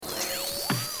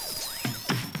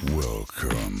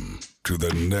to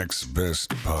the Next Best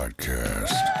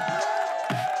Podcast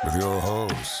with your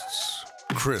hosts,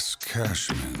 Chris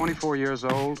Cashman. 24 years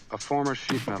old, a former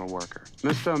sheet metal worker,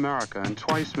 Mr. America and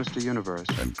twice Mr. Universe.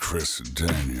 And Chris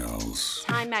Daniels.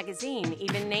 Time magazine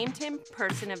even named him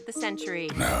Person of the Century.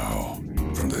 Now,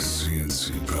 from the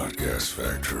CNC Podcast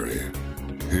Factory,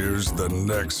 here's the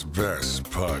Next Best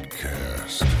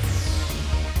Podcast.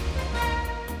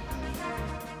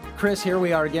 Chris, here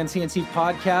we are again, CNC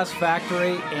Podcast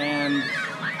Factory, and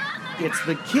it's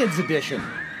the kids edition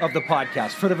of the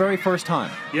podcast for the very first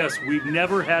time. Yes, we've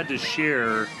never had to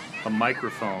share a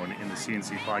microphone in the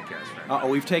CNC Podcast Factory.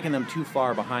 We've taken them too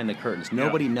far behind the curtains.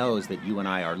 Nobody knows that you and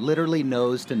I are literally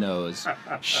nose to nose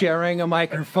sharing a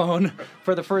microphone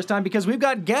for the first time because we've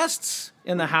got guests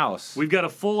in the house. We've got a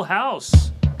full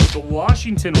house. The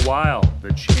Washington Wild,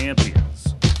 the champions.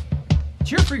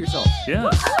 Cheer for yourself.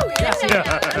 Yes.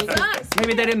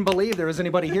 Maybe they didn't believe there was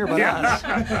anybody here but us.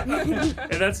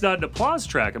 And that's not an applause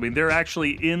track. I mean, they're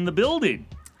actually in the building.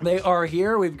 They are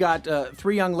here. We've got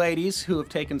three young ladies who have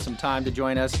taken some time to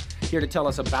join us here to tell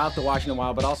us about the Washington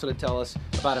Wild, but also to tell us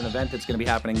about an event that's going to be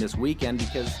happening this weekend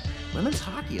because women's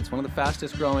hockey, it's one of the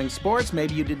fastest growing sports.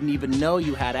 Maybe you didn't even know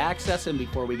you had access, and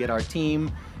before we get our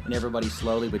team and everybody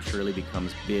slowly but surely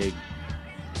becomes big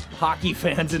hockey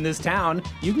fans in this town,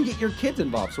 you can get your kids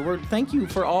involved. So thank you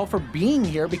for being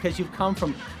here because you've come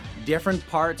from different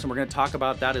parts, and we're going to talk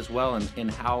about that as well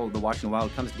and how the Washington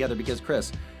Wild comes together. Because,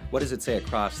 Chris, what does it say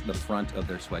across the front of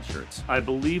their sweatshirts? I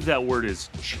believe that word is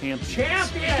champions.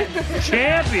 Champions!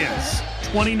 Champions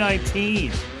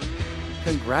 2019.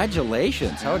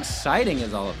 Congratulations. How exciting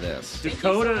is all of this?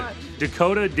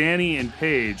 Dakota, Danny, and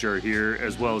Paige are here,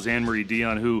 as well as Anne-Marie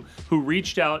Dion, who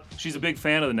reached out. She's a big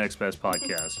fan of the Next Best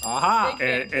Podcast. Aha!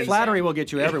 And Flattery will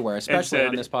get you everywhere, especially said,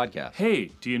 on this podcast. Hey,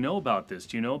 do you know about this?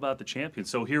 Do you know about the champions?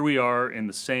 So here we are in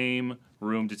the same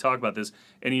room to talk about this.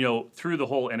 And, you know, through the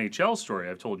whole NHL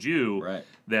story, I've told you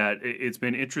that it's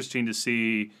been interesting to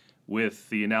see with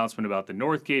the announcement about the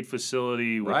Northgate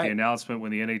facility, with the announcement when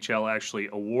the NHL actually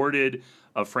awarded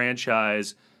a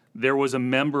franchise. There was a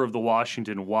member of the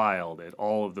Washington Wild at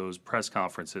all of those press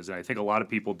conferences, and I think a lot of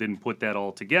people didn't put that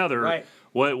all together. Right.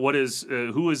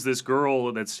 Who is this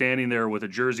girl that's standing there with a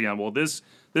jersey on? Well, this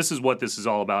is what this is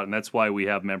all about, and that's why we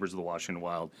have members of the Washington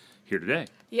Wild here today.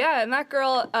 Yeah, and that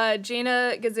girl,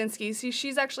 Jana Gazinski,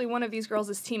 she's actually one of these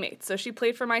girls' teammates. So she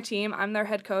played for my team. I'm their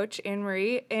head coach,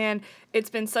 Anne-Marie, and it's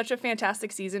been such a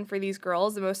fantastic season for these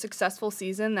girls, the most successful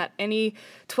season that any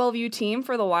 12U team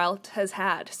for the Wild has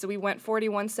had. So we went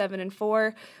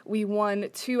 41-7-4. We won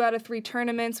 2 out of 3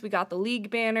 tournaments. We got the league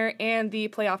banner and the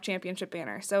playoff championship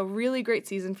banner. So really great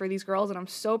season for these girls, and I'm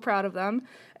so proud of them,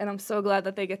 and I'm so glad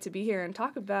that they get to be here and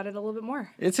talk about it a little bit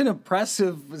more. It's an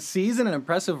impressive season, an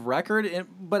impressive record,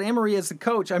 but Anne-Marie, as the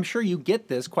coach, I'm sure you get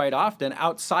this quite often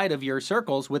outside of your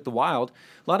circles with the Wild.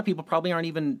 A lot of people probably aren't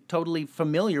even totally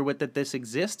familiar with that this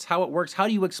exists, how it works. How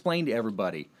do you explain to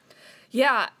everybody?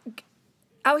 Yeah.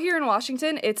 Out here in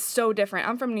Washington, it's so different.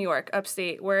 I'm from New York,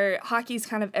 upstate, where hockey's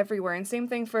kind of everywhere. And same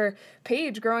thing for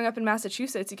Paige, growing up in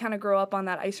Massachusetts, you kind of grow up on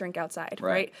that ice rink outside,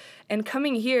 right? And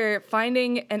coming here,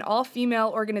 finding an all-female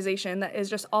organization that is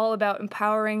just all about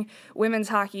empowering women's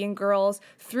hockey and girls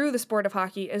through the sport of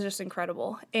hockey is just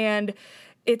incredible. And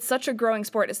it's such a growing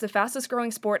sport. It's the fastest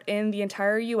growing sport in the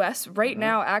entire U.S. Right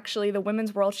now, actually, the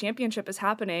Women's World Championship is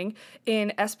happening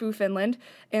in Espoo, Finland.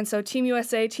 And so Team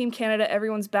USA, Team Canada,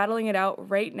 everyone's battling it out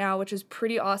right now, which is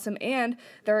pretty awesome. And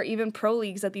there are even pro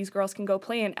leagues that these girls can go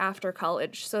play in after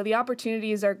college. So the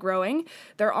opportunities are growing.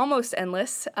 They're almost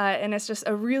endless. And it's just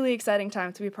a really exciting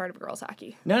time to be part of girls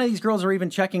hockey. None of these girls are even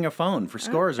checking a phone for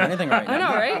scores or anything right now. I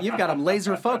know, right? You've got them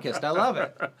laser focused. I love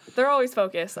it. They're always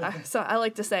focused. So I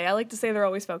like to say they're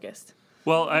always focused.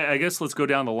 Well, I guess let's go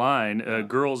down the line.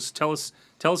 Girls, tell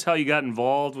us how you got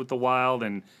involved with the Wild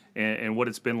and what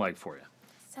it's been like for you.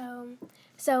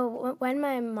 So when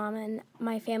my mom and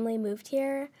my family moved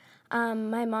here,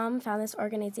 my mom found this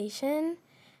organization,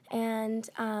 and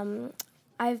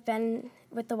I've been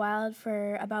with the Wild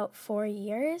for about 4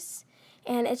 years,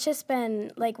 and it's just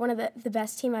been like one of the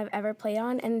best team I've ever played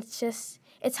on, and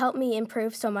it's helped me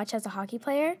improve so much as a hockey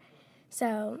player.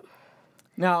 So.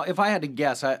 Now, if I had to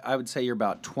guess, I would say you're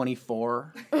about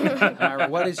 24.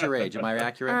 What is your age? Am I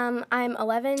accurate? I'm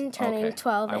 11, turning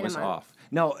 12 in a month. I was off.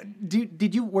 No,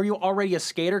 were you already a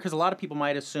skater? Because a lot of people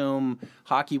might assume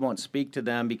hockey won't speak to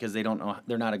them because they don't know,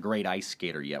 they're not a great ice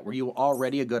skater yet. Were you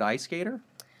already a good ice skater?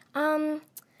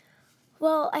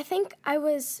 Well, I think I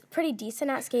was pretty decent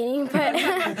at skating,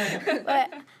 but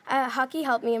hockey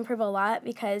helped me improve a lot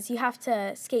because you have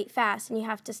to skate fast and you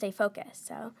have to stay focused.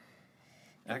 So.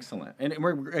 Excellent. And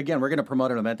we're going to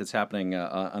promote an event that's happening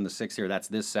on the 6th here. That's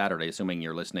this Saturday, assuming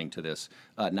you're listening to this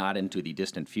not into the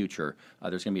distant future.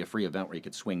 There's going to be a free event where you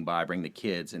could swing by, bring the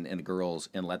kids and the girls,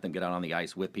 and let them get out on the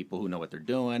ice with people who know what they're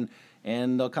doing,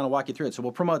 and they'll kind of walk you through it. So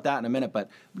we'll promote that in a minute, but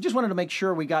we just wanted to make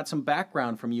sure we got some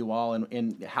background from you all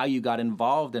and how you got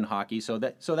involved in hockey. So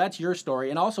that's your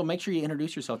story. And also make sure you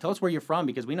introduce yourself. Tell us where you're from,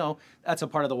 because we know that's a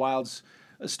part of the Wild's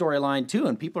storyline too,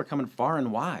 and people are coming far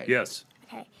and wide. Yes.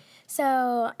 Okay.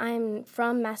 So I'm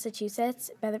from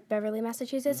Massachusetts, Beverly,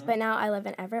 Massachusetts, but now I live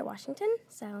in Everett, Washington.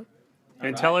 So.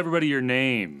 And tell everybody your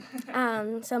name.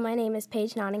 So my name is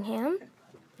Paige Nottingham.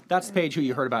 That's the Paige who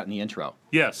you heard about in the intro.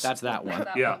 Yes. That's that one.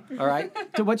 Yeah. All right.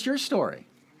 So what's your story?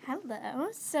 Hello.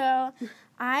 So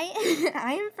I'm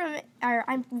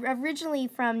originally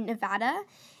from Nevada,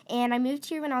 and I moved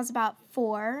here when I was about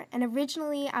 4. And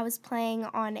originally I was playing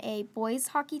on a boys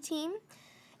hockey team,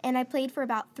 and I played for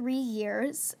about 3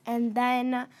 years. And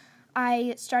then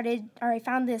I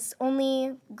found this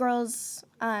only girls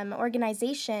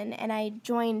organization, and I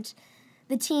joined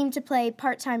the team to play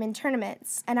part-time in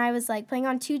tournaments. And I was like playing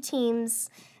on 2 teams,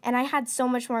 and I had so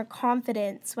much more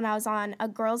confidence when I was on a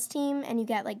girls team, and you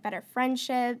get like better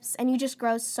friendships, and you just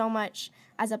grow so much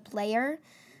as a player.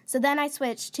 So then I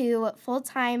switched to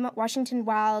full-time Washington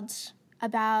Wild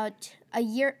about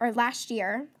last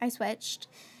year I switched,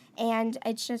 and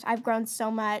it's just I've grown so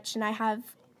much, and I have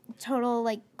total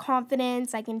like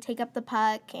confidence. I can take up the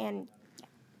puck, and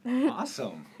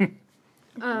Awesome.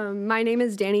 My name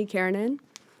is Danny Karanen,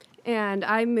 and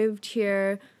I moved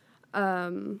here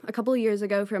a couple of years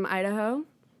ago from Idaho.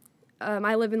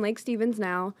 I live in Lake Stevens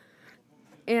now,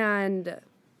 and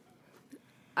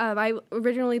I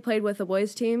originally played with the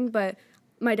boys team, but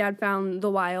my dad found the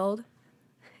Wild,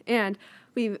 and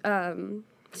we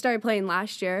started playing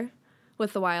last year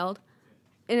with the Wild,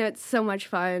 and it's so much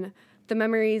fun. The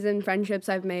memories and friendships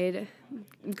I've made,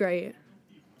 great.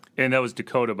 And that was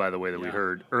Dakota, by the way, that we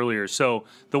heard earlier. So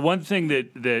the one thing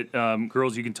that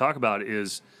girls, you can talk about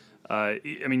is,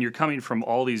 you're coming from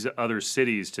all these other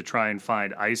cities to try and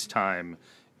find ice time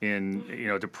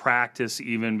to practice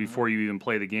even before you even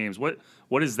play the games.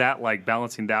 What is that like,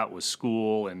 balancing that with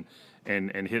school and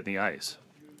hitting the ice?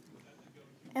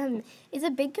 It's a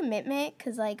big commitment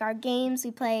because, like, our games,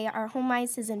 our home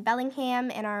ice is in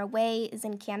Bellingham and our away is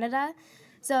in Canada.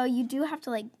 So you do have to,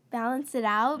 like, balance it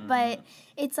out, but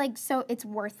it's, like, so it's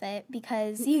worth it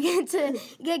because you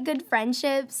get good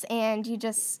friendships, and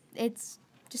it's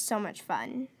just so much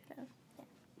fun.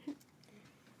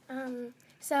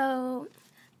 So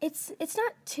it's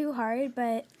not too hard,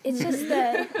 but it's just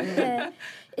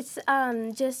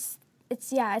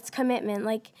it's commitment.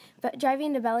 Like, but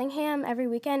driving to Bellingham every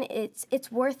weekend,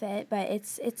 it's worth it, but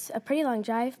it's a pretty long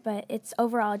drive, but it's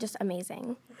overall just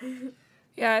amazing.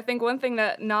 Yeah, I think one thing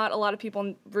that not a lot of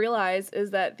people realize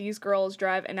is that these girls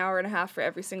drive an hour and a half for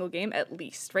every single game at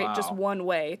least, right? Wow. Just one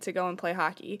way to go and play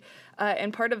hockey.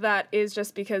 And part of that is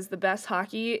just because the best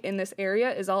hockey in this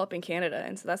area is all up in Canada.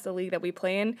 And so that's the league that we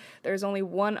play in. There's only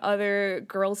one other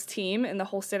girls team in the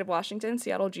whole state of Washington,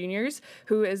 Seattle Juniors,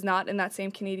 who is not in that same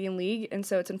Canadian league. And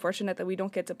so it's unfortunate that we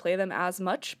don't get to play them as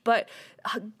much. But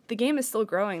the game is still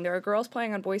growing. There are girls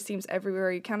playing on boys teams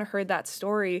everywhere. You kind of heard that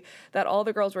story that all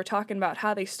the girls were talking about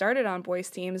how they started on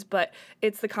boys teams, but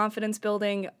it's the confidence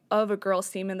building of a girls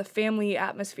team and the family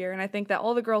atmosphere. And I think that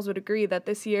all the girls would agree that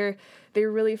this year they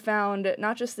really found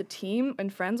not just the team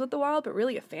and friends with the Wild, but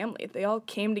really a family. They all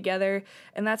came together,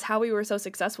 and that's how we were so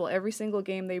successful. Every single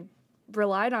game they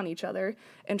relied on each other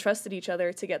and trusted each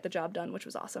other to get the job done, which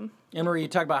was awesome. Anne-Marie, you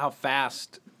talk about how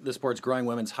fast the sport's growing,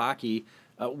 women's hockey.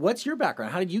 What's your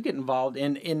background? How did you get involved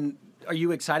in are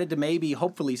you excited to maybe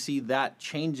hopefully see that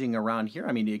changing around here?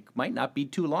 I mean, it might not be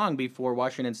too long before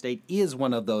Washington State is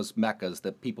one of those meccas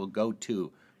that people go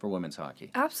to for women's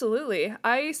hockey. Absolutely.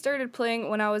 I started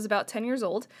playing when I was about 10 years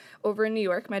old over in New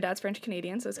York. My dad's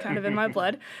French-Canadian, so it's kind of in my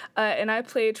blood. And I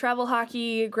played travel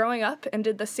hockey growing up and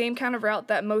did the same kind of route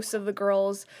that most of the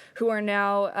girls who are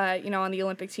now, on the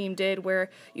Olympic team did,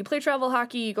 where you play travel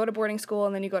hockey, you go to boarding school,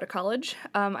 and then you go to college.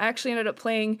 I actually ended up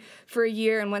playing for a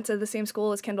year and went to the same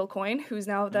school as Kendall Coyne, who's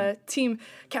now the team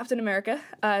Captain America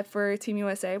for Team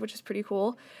USA, which is pretty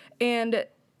cool. And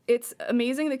it's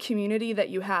amazing the community that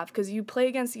you have because you play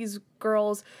against these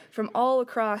girls from all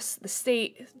across the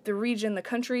state, the region, the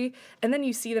country, and then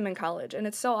you see them in college. And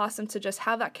it's so awesome to just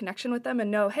have that connection with them and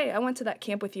know, hey, I went to that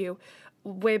camp with you.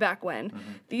 way back when.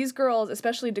 These girls,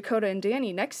 especially Dakota and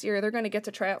Danny, next year they're going to get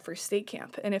to try out for state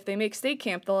camp. And if they make state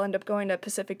camp, they'll end up going to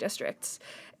Pacific Districts.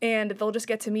 And they'll just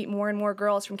get to meet more and more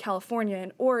girls from California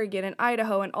and Oregon and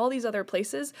Idaho and all these other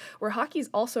places where hockey's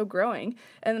also growing.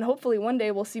 And then hopefully one day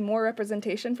we'll see more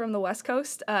representation from the West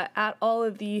Coast at all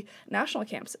of the national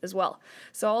camps as well.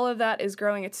 So all of that is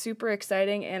growing. It's super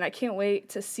exciting, and I can't wait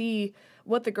to see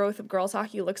what the growth of girls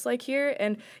hockey looks like here.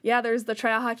 And yeah, there's the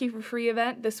Try Out Hockey for Free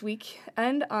event this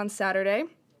weekend on Saturday,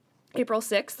 April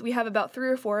 6th. We have about 3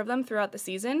 or 4 of them throughout the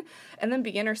season, and then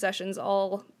beginner sessions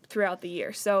all throughout the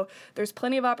year. So there's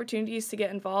plenty of opportunities to get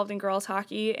involved in girls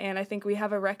hockey, and I think we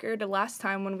have a record last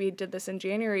time when we did this in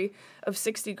January of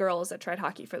 60 girls that tried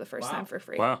hockey for the first time for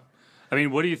free. Wow. I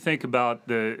mean, what do you think about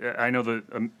I know that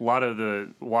a lot of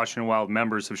the Washington Wild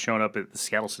members have shown up at the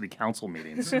Seattle City Council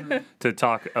meetings to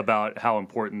talk about how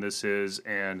important this is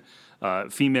and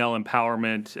female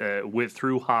empowerment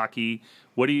through hockey.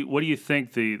 What do you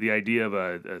think the idea of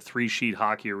a 3-sheet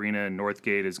hockey arena in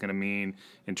Northgate is going to mean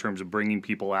in terms of bringing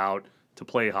people out to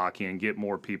play hockey and get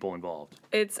more people involved?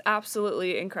 It's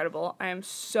absolutely incredible. I am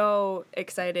so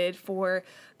excited for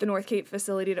the Northgate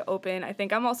facility to open. I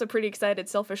think I'm also pretty excited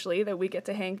selfishly that we get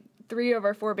to hang 3 of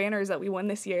our 4 banners that we won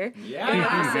this year in the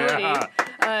facility.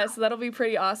 So that'll be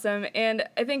pretty awesome. And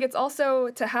I think it's also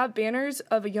to have banners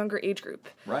of a younger age group.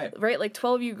 Right, like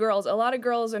 12U girls. A lot of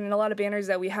girls and a lot of banners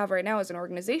that we have right now as an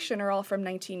organization are all from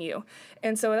 19U.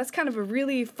 And so that's kind of a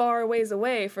really far ways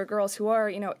away for girls who are,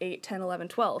 8, 10, 11,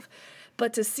 12.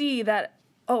 But to see that,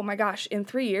 oh my gosh, in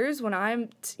 3 years when I'm,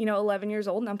 11 years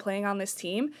old and I'm playing on this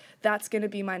team, that's going to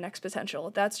be my next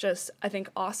potential. That's just, I think,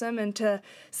 awesome. And to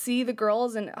see the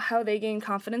girls and how they gain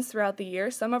confidence throughout the year.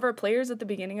 Some of our players at the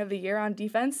beginning of the year on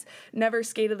defense never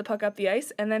skated the puck up the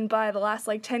ice. And then by the last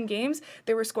 10 games,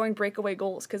 they were scoring breakaway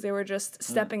goals because they were just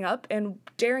stepping up and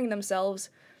daring themselves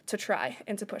to try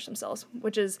and to push themselves,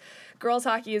 which is, girls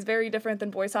hockey is very different than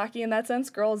boys hockey in that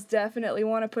sense. Girls definitely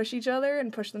want to push each other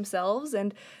and push themselves,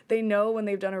 and they know when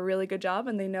they've done a really good job,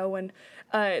 and they know when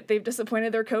they've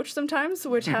disappointed their coach sometimes,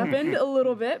 which happened a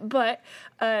little bit, but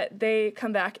they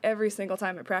come back every single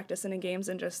time at practice and in games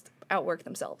and just outwork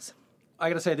themselves. I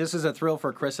got to say, this is a thrill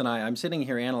for Chris and I. I'm sitting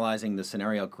here analyzing the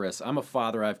scenario, Chris. I'm a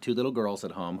father. I have 2 little girls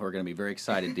at home who are going to be very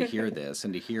excited to hear this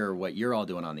and to hear what you're all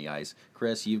doing on the ice.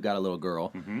 Chris, you've got a little girl.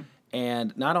 Mm-hmm.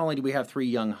 And not only do we have 3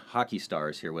 young hockey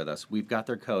stars here with us, we've got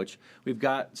their coach. We've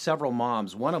got several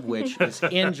moms, one of which is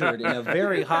injured in a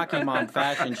very hockey mom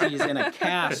fashion. She's in a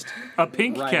cast. A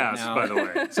pink cast, now. By the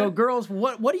way. So, girls,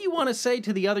 what do you want to say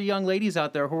to the other young ladies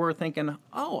out there who are thinking,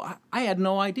 oh, I had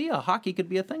no idea hockey could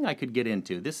be a thing I could get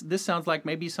into. This sounds like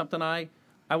maybe something I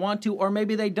want to, or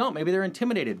maybe they don't. Maybe they're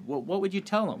intimidated. What would you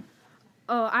tell them?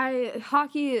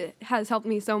 Hockey has helped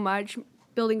me so much,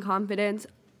 building confidence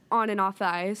on and off the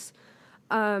ice.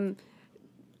 So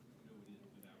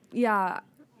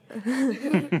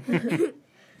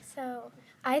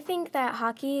I think that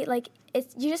hockey,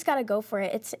 you just gotta go for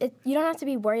it. You don't have to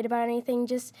be worried about anything.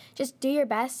 Just do your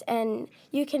best, and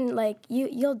you can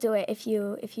you'll do it if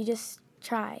you just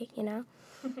try. And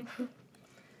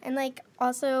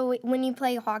also when you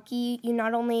play hockey, you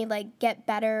not only get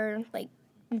better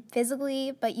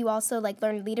physically, but you also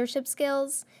learn leadership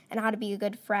skills and how to be a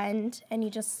good friend, and you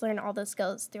just learn all those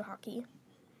skills through hockey.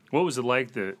 What was it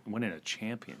like to win a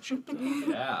championship?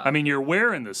 Yeah. I mean, you're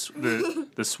wearing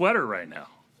the sweater right now.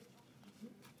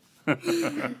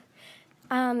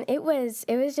 It was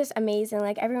just amazing.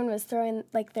 Everyone was throwing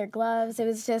their gloves. It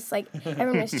was just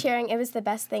everyone was cheering. It was the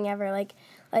best thing ever.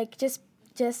 Just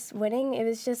winning. It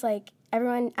was just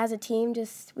everyone as a team.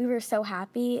 We were so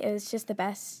happy. It was just the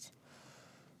best.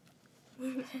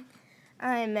 It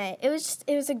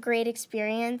was a great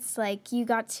experience. You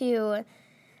got to.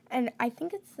 And I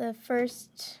think it's the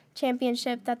first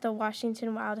championship that the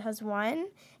Washington Wild has won,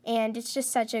 and it's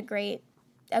just such a great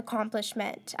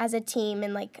accomplishment as a team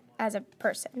and as a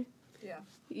person.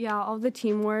 Yeah, all the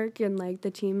teamwork and the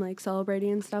team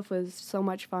celebrating and stuff was so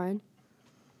much fun.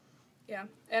 Yeah,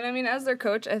 and I mean, as their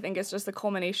coach, I think it's just a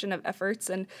culmination of efforts.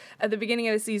 And at the beginning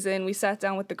of the season, we sat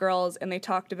down with the girls and they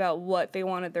talked about what they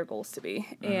wanted their goals to be.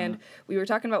 Mm-hmm. And we were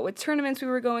talking about what tournaments we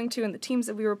were going to and the teams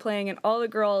that we were playing, and all the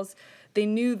girls, they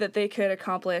knew that they could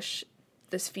accomplish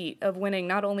this feat of winning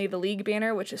not only the league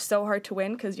banner, which is so hard to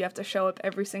win because you have to show up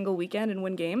every single weekend and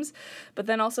win games, but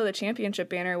then also the championship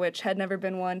banner, which had never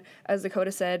been won, as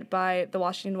Dakota said, by the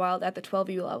Washington Wild at the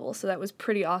 12U level. So that was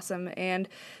pretty awesome. And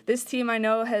this team, I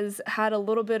know, has had a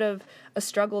little bit of a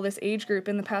struggle, this age group,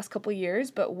 in the past couple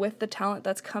years, but with the talent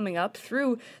that's coming up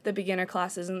through the beginner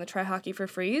classes and the Try Hockey for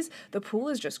Frees, the pool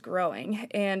is just growing.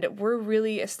 And we're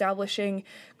really establishing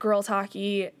girls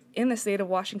hockey in the state of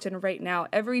Washington right now.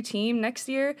 Every team next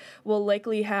year will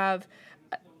likely have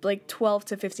like 12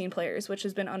 to 15 players, which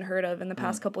has been unheard of in the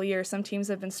past couple of years. Some teams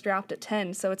have been strapped at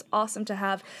 10, so it's awesome to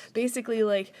have basically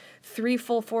like 3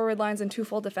 full forward lines and 2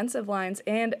 full defensive lines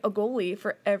and a goalie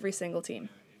for every single team.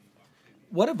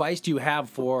 What advice do you have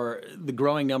for the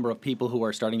growing number of people who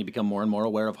are starting to become more and more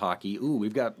aware of hockey? Ooh,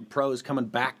 we've got pros coming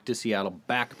back to Seattle,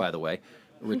 by the way,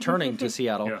 returning to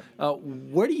Seattle.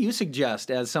 What do you suggest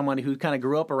as someone who kind of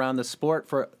grew up around the sport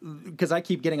because I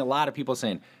keep getting a lot of people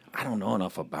saying, I don't know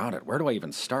enough about it. Where do I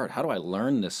even start? How do I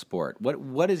learn this sport?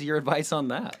 What is your advice on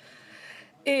that?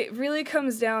 It really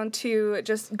comes down to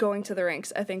just going to the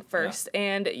rinks, I think, first. Yeah.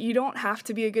 And you don't have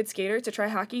to be a good skater to try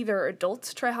hockey. There are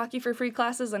adults try hockey for free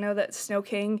classes. I know that Snow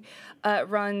King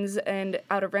runs and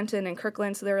out of Renton and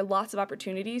Kirkland, so there are lots of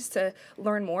opportunities to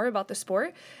learn more about the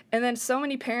sport. And then so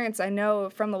many parents I know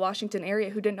from the Washington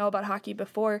area who didn't know about hockey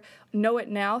before know it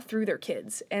now through their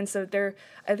kids. And so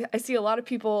I see a lot of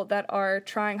people that are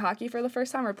trying hockey for the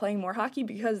first time or playing more hockey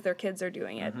because their kids are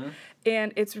doing it. Mm-hmm.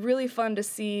 And it's really fun to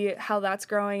see how that's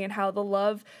growing and how the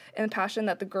love and passion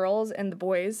that the girls and the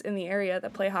boys in the area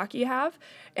that play hockey have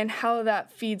and how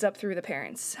that feeds up through the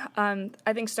parents. I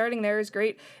think starting there is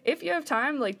great. If you have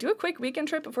time, like do a quick weekend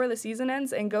trip before the season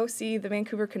ends and go see the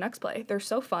Vancouver Canucks play. They're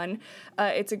so fun.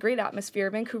 It's a great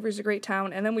atmosphere. Vancouver's a great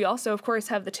town. And then we also, of course,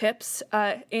 have the Tips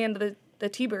and the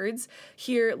T-Birds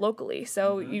here locally.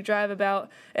 So you drive about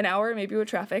an hour, maybe with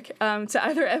traffic, to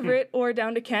either Everett or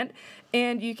down to Kent,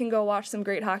 and you can go watch some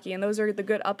great hockey. And those are the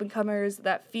good up-and-comers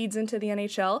that feeds into the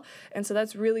NHL. And so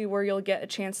that's really where you'll get a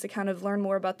chance to kind of learn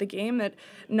more about the game. That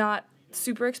not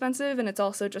super expensive, and it's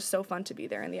also just so fun to be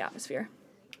there in the atmosphere.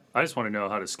 I just want to know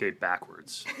how to skate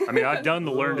backwards. I mean, I've done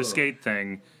the learn to skate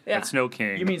thing at Snow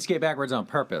King. You mean skate backwards on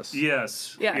purpose?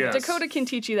 Yes. Yeah, yes. Dakota can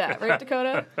teach you that, right,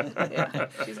 Dakota? Yeah,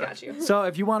 she's got you. So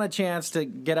if you want a chance to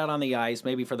get out on the ice,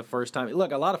 maybe for the first time,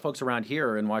 look, a lot of folks around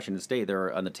here in Washington State,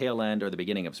 they're on the tail end or the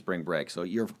beginning of spring break. So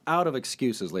you're out of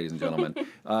excuses, ladies and gentlemen.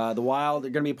 The Wild,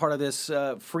 they're going to be part of this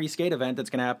free skate event that's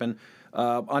going to happen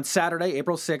on Saturday,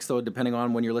 April 6th, though, depending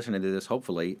on when you're listening to this,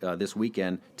 hopefully, this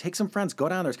weekend. Take some friends. Go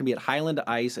down there. It's going to be at Highland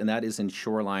Ice, and that is in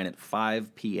Shoreline at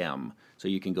 5 p.m., so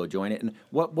you can go join it. And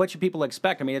what should people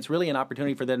expect? I mean, it's really an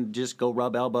opportunity for them to just go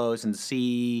rub elbows and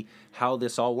see how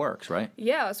this all works, right?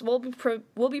 Yeah, so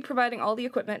we'll be providing all the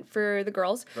equipment for the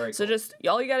girls. Very so cool. just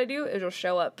all you got to do is just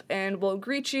show up, and we'll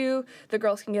greet you. The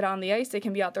girls can get on the ice. They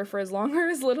can be out there for as long or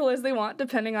as little as they want,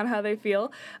 depending on how they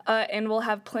feel. And we'll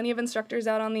have plenty of instructors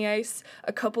out on the ice.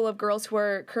 A couple of girls who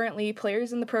are currently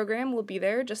players in the program will be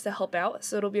there just to help out.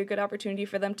 So it'll be a good opportunity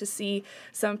for them to see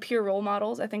some peer role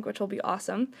models, I think, which will be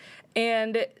awesome.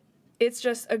 And it's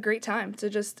just a great time to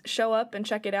just show up and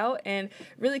check it out, and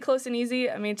really close and easy.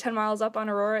 I mean, 10 miles up on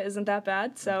Aurora isn't that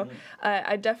bad, so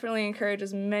I definitely encourage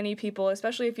as many people,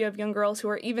 especially if you have young girls who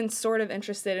are even sort of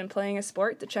interested in playing a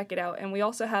sport, to check it out. And we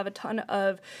also have a ton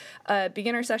of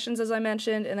beginner sessions, as I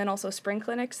mentioned, and then also spring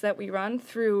clinics that we run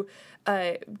through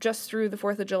just through the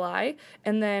 4th of July.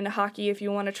 And then hockey, if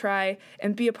you want to try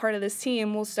and be a part of this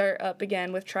team, we'll start up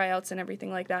again with tryouts and everything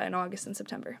like that in August and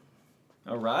September.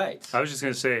 All right. I was just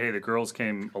going to say, hey, the girls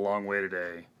came a long way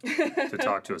today to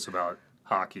talk to us about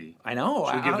hockey. I know.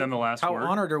 Should we give them the last word? How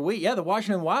honored are we? Yeah, the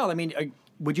Washington Wild. I mean,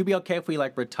 would you be okay if we,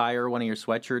 retire one of your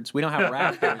sweatshirts? We don't have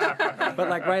rafters,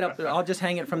 but, right up there, I'll just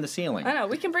hang it from the ceiling. I know.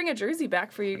 We can bring a jersey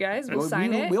back for you guys. We'll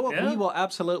sign it. We will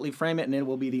absolutely frame it, and it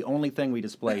will be the only thing we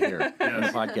display here in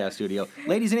the podcast studio.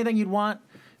 Ladies, anything you'd want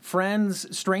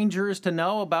friends, strangers to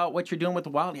know about what you're doing with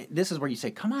the Wild? This is where you say,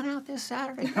 come on out this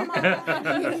Saturday. Come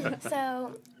on.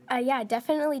 So, yeah,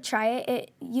 definitely try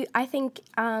it. I think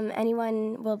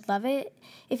anyone will love it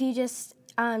if you just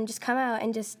come out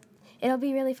and it'll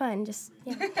be really fun.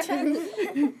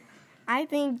 I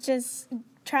think just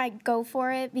go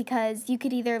for it, because you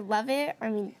could either love it, or, I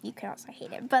mean, you could also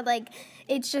hate it. But,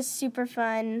 it's just super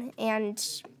fun, and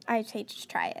I'd say just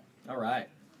try it. All right.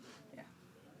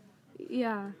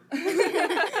 Yeah.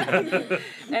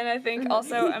 And I think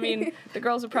also, I mean, the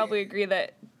girls would probably agree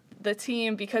that the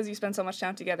team, because you spend so much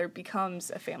time together, becomes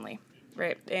a family,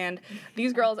 right? And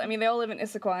these girls, I mean, they all live in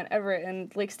Issaquah and Everett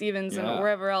and Lake Stevens and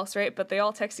wherever else, right? But they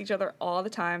all text each other all the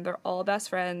time. They're all best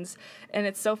friends. And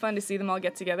it's so fun to see them all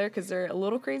get together, because they're a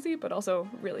little crazy, but also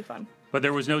really fun. But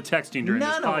there was no texting during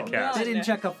this podcast. They didn't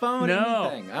check a phone or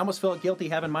anything. I almost felt guilty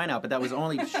having mine out, but that was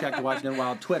only to check the Washington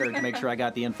Wild Twitter to make sure I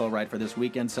got the info right for this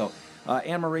weekend. So,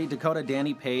 Anne-Marie, Dakota,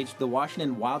 Danny, Paige, the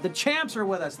Washington Wild, the champs are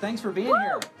with us. Thanks for being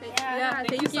here. Yeah,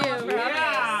 thank you so much for having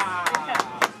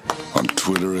us. On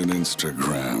Twitter and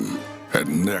Instagram at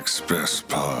Next Best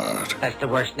Pod. That's the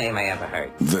worst name I ever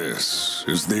heard. This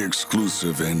is the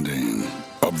exclusive ending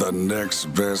of the Next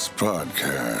Best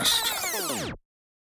Podcast.